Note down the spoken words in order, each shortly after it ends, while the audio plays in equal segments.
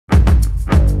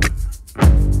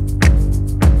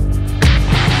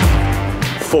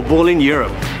football in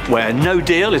Europe, where no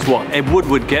deal is what Ed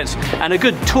Woodward gets, and a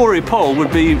good Tory poll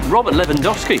would be Robert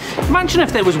Lewandowski. Imagine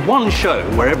if there was one show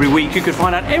where every week you could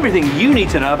find out everything you need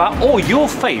to know about all your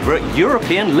favourite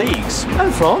European leagues.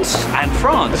 And France. And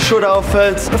France. A show that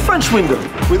offers a French window,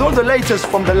 with all the latest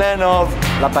from the land of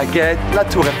La Baguette, La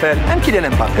Tour Eiffel, and Kylian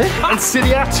Mbappé. And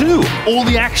Serie A too. All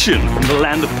the action from the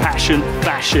land of passion,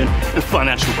 fashion, and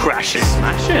financial crashes.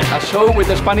 Smashing. A show with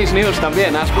the Spanish news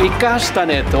también, as we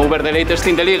castanet over the latest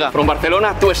in the Liga, from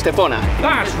Barcelona to Estepona.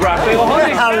 That's Rafael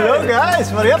Honey. Hello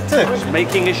guys, what are you up to?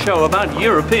 Making a show about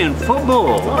European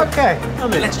football. Okay,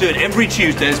 I'm in. Let's do it every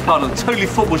Tuesday as part of the Totally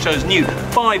Football Show's new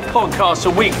 5 podcasts a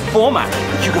week format.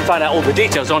 You can find out all the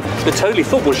details on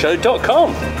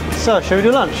thetotallyfootballshow.com. So, shall we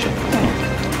do lunch?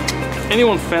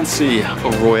 Anyone fancy a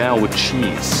Royale with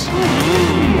cheese?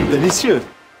 Délicieux.